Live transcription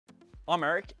I'm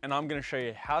Eric and I'm going to show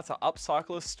you how to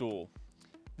upcycle a stool.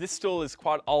 This stool is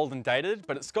quite old and dated,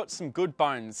 but it's got some good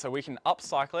bones so we can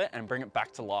upcycle it and bring it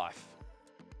back to life.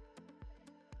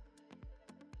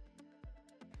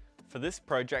 For this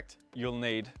project, you'll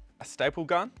need a staple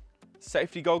gun,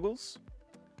 safety goggles,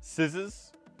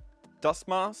 scissors, dust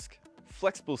mask,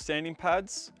 flexible sanding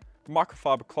pads,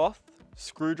 microfibre cloth,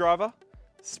 screwdriver,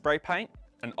 spray paint,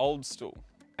 an old stool,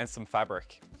 and some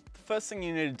fabric. The first thing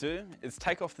you need to do is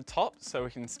take off the top so we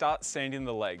can start sanding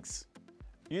the legs.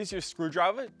 Use your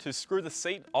screwdriver to screw the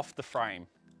seat off the frame.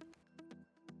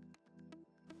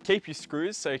 Keep your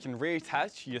screws so you can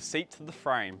reattach your seat to the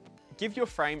frame. Give your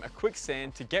frame a quick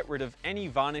sand to get rid of any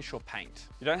varnish or paint.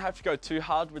 You don't have to go too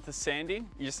hard with the sanding,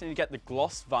 you just need to get the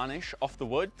gloss varnish off the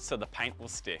wood so the paint will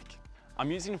stick.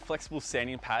 I'm using flexible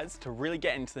sanding pads to really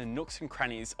get into the nooks and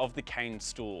crannies of the cane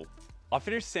stool. I've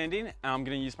finished sanding and I'm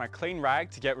going to use my clean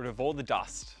rag to get rid of all the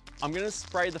dust. I'm going to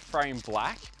spray the frame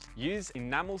black. Use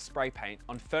enamel spray paint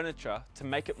on furniture to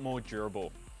make it more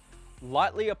durable.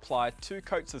 Lightly apply 2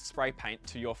 coats of spray paint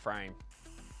to your frame.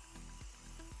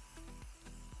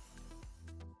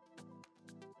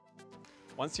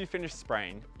 Once you finish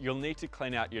spraying, you'll need to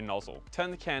clean out your nozzle.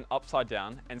 Turn the can upside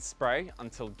down and spray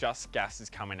until just gas is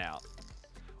coming out.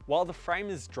 While the frame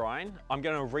is drying, I'm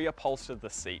going to reupholster the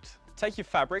seat. Take your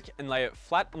fabric and lay it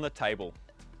flat on the table.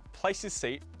 Place your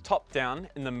seat top down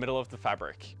in the middle of the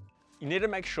fabric. You need to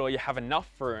make sure you have enough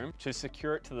room to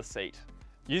secure it to the seat.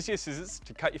 Use your scissors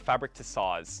to cut your fabric to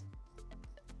size.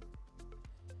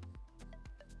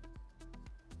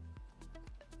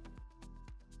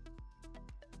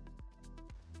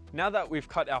 Now that we've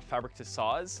cut our fabric to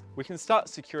size, we can start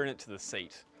securing it to the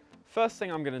seat. First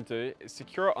thing I'm going to do is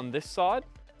secure it on this side,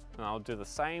 and I'll do the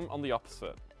same on the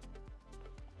opposite.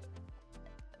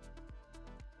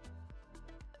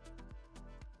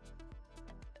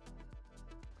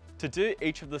 To do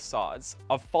each of the sides,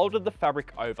 I've folded the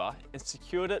fabric over and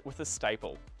secured it with a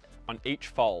staple on each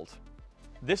fold.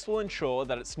 This will ensure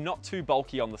that it's not too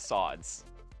bulky on the sides.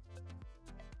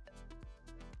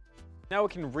 Now we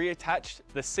can reattach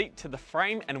the seat to the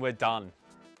frame and we're done.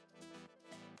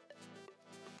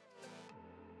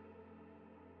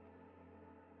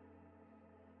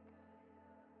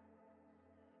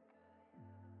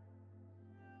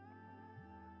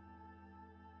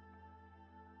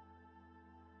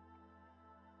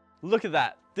 Look at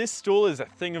that, this stool is a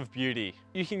thing of beauty.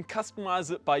 You can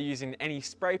customize it by using any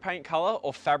spray paint color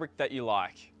or fabric that you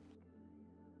like.